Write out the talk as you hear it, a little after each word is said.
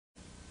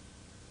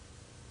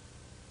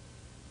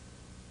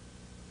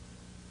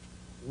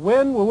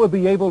When will we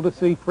be able to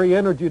see free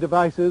energy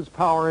devices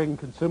powering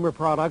consumer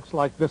products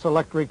like this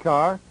electric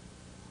car?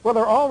 Well,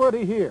 they're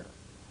already here,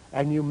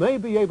 and you may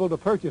be able to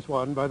purchase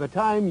one by the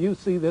time you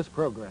see this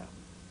program.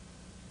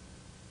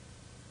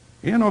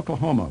 In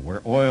Oklahoma,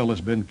 where oil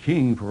has been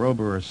king for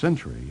over a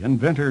century,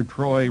 inventor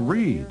Troy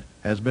Reed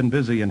has been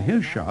busy in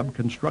his shop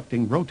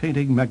constructing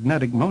rotating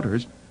magnetic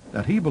motors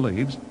that he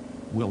believes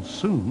will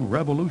soon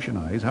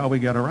revolutionize how we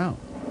get around.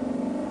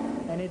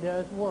 And it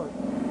does work.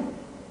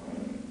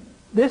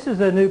 This is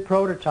a new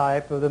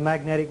prototype of the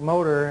magnetic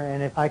motor,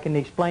 and if I can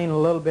explain a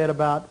little bit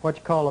about what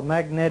you call a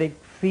magnetic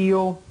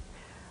field.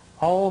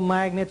 All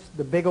magnets,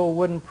 the big old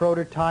wooden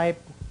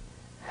prototype,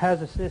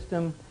 has a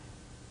system.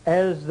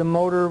 As the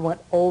motor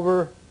went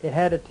over, it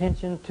had a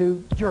tension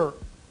to jerk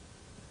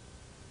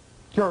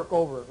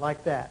over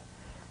like that.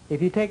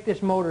 If you take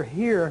this motor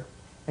here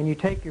and you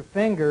take your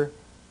finger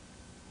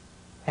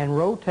and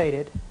rotate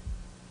it,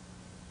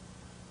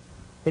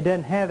 it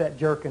doesn't have that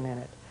jerking in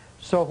it.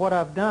 So what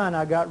I've done,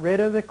 I got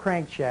rid of the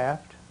crankshaft.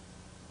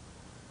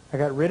 I've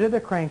got rid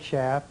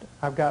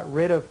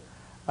of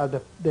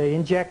the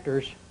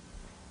injectors,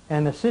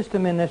 and the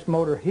system in this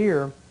motor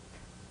here,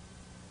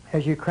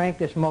 as you crank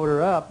this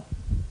motor up,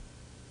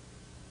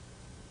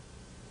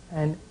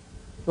 and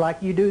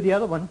like you do the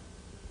other one,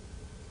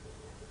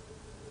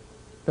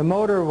 the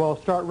motor will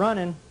start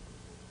running,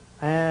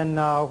 and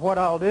what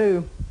I'll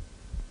do,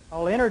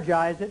 I'll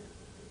energize it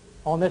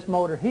on this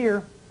motor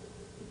here.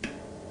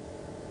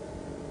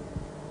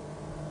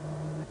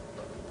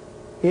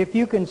 If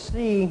you can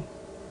see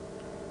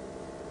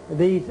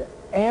these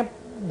amp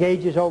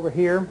gauges over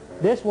here,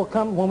 this will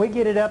come, when we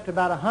get it up to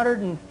about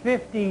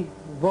 150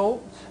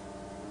 volts,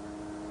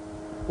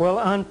 we'll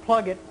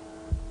unplug it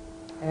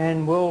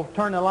and we'll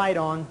turn the light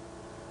on.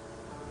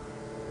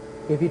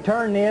 If you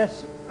turn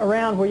this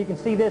around where you can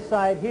see this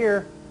side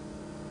here,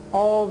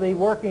 all the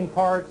working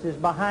parts is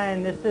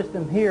behind this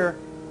system here,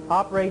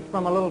 operates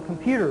from a little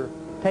computer.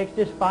 Takes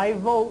just 5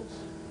 volts.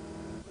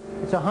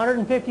 It's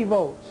 150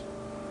 volts.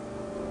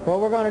 What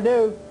we're going to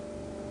do,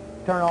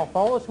 turn off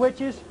all the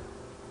switches,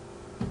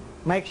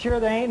 make sure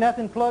there ain't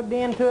nothing plugged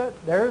into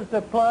it. There's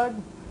the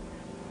plug.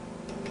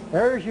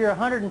 There's your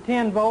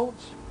 110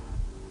 volts.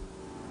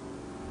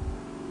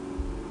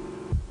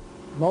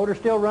 Motor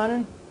still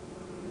running.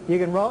 You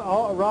can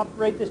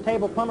operate this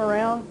table plumb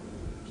around.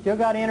 Still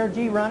got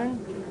energy running.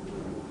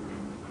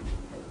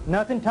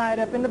 Nothing tied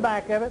up in the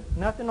back of it.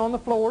 Nothing on the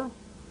floor.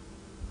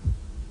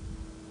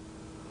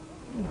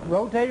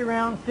 Rotate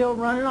around, still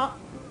running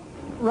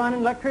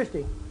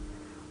electricity.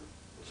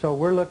 So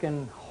we're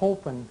looking,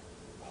 hoping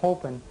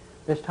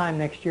this time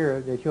next year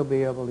that you'll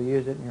be able to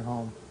use it in your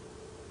home.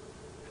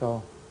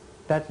 So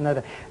that's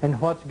another. And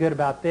what's good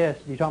about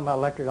this, you're talking about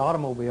electric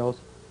automobiles,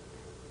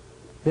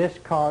 this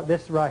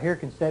right here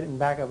can set it in the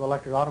back of an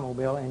electric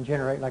automobile and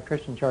generate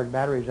electricity and charge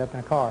batteries up in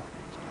a car.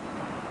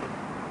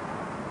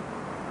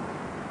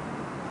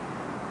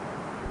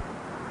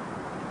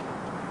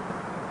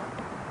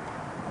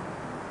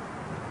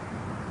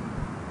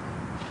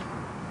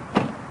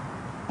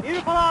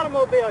 Beautiful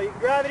automobile. You can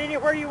drive it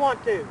anywhere you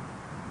want to.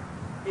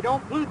 You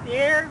don't pollute the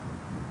air.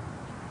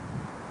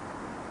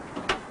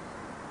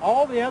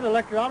 All the other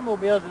electric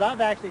automobiles that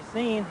I've actually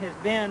seen has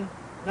been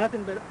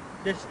nothing but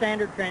this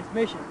standard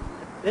transmission.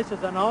 This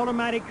is an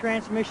automatic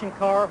transmission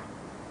car.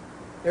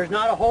 There's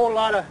not a whole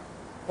lot of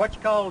what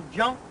you call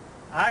junk,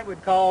 I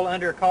would call,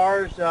 under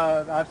cars.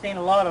 I've seen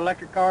a lot of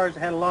electric cars that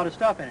had a lot of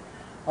stuff in it.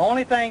 The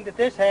only thing that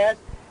this has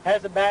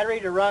a battery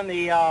to run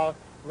the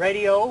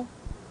radio,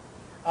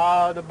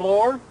 the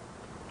blower.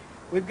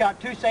 We've got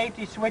 2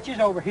 safety switches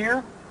over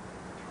here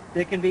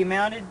that can be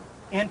mounted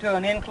into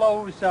an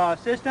enclosed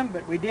system,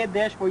 but we did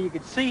this where you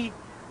could see,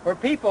 where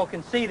people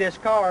can see this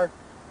car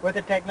with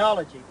the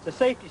technology. It's a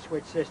safety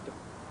switch system.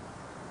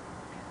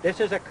 This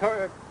is a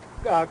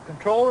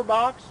controller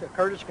box, a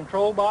Curtis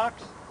control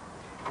box.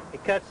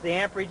 It cuts the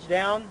amperage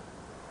down.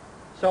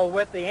 So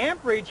with the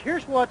amperage,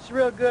 here's what's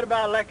real good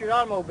about electric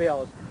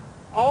automobiles.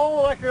 All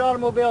electric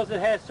automobiles that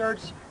have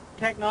surge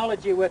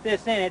technology with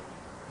this in it,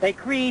 they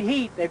create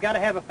heat. They've got to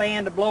have a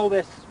fan to blow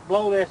this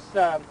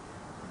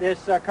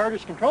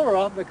Curtis controller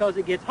off because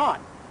it gets hot.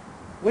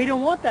 We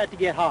don't want that to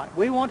get hot.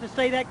 We want to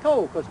stay that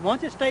cold, because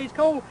once it stays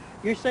cold,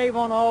 you save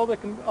on all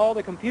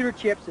the computer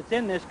chips that's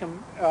in this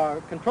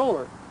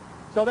controller.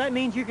 So that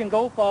means you can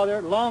go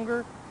farther,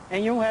 longer,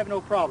 and you don't have no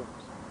problems.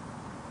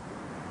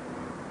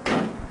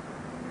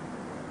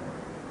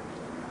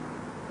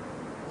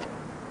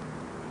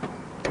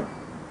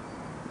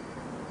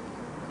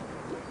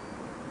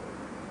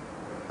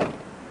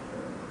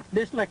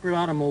 This electric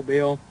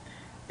automobile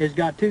has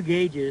got 2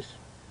 gauges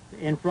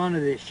in front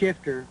of the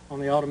shifter on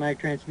the automatic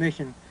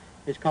transmission.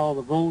 It's called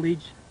the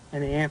voltage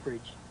and the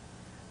amperage.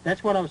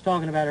 That's what I was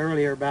talking about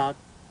earlier about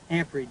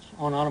amperage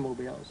on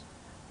automobiles.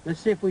 Let's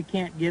see if we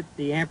can't get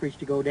the amperage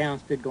to go down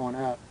instead of going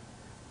up.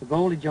 The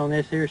voltage on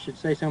this here should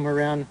say somewhere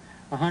around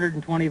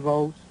 120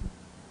 volts.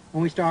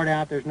 When we start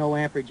out, there's no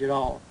amperage at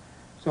all.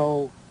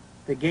 So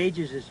the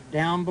gauges is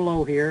down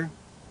below here,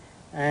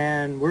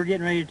 and we're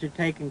getting ready to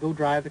take and go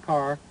drive the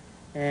car.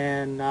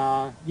 and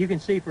you can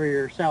see for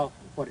yourself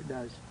what it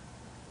does.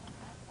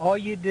 All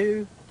you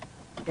do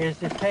is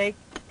to take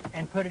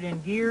and put it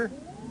in gear,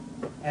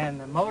 and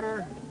the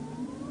motor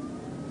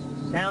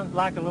sounds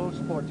like a little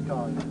sports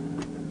car.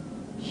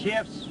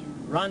 Shifts,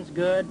 runs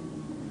good,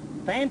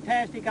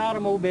 fantastic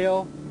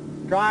automobile,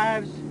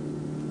 drives.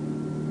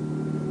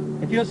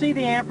 If you'll see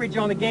the amperage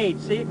on the gauge,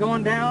 see it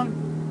going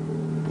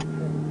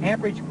down?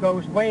 Amperage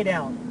goes way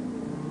down.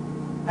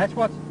 That's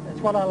what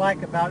I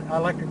like about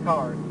electric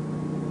cars.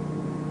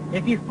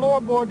 If you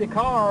floorboard the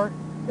car,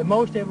 the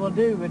most it will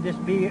do would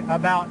just be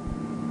about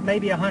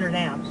maybe 100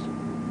 amps.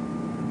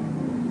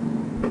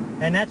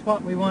 And that's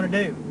what we want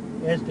to do,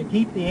 is to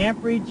keep the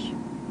amperage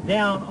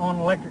down on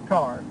an electric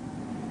car.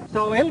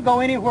 So it'll go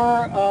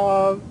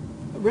anywhere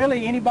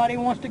really anybody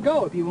wants to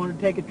go. If you want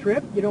to take a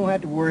trip, you don't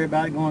have to worry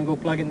about it going to go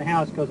plug in the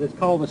house, because it's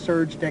called the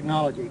surge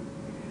technology.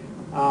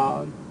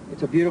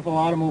 It's a beautiful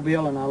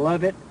automobile, and I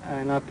love it,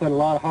 and I've put a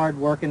lot of hard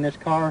work in this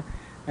car,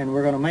 and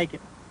we're going to make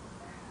it.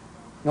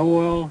 No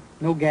oil,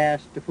 no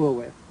gas to fool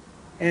with.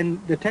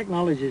 And the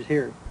technology is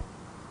here.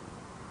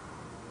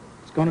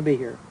 It's going to be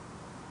here.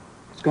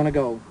 It's going to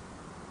go.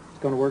 It's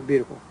going to work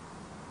beautiful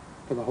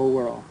for the whole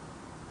world,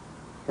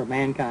 for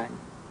mankind.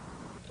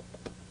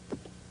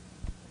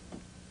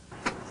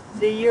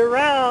 See you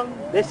around.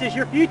 This is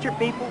your future,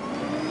 people.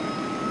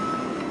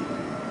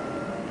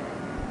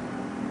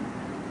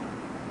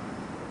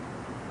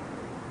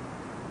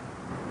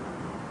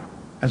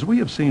 As we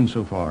have seen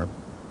so far,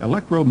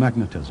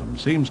 electromagnetism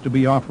seems to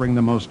be offering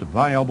the most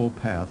viable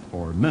path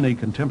for many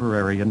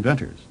contemporary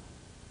inventors.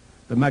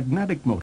 The magnetic motor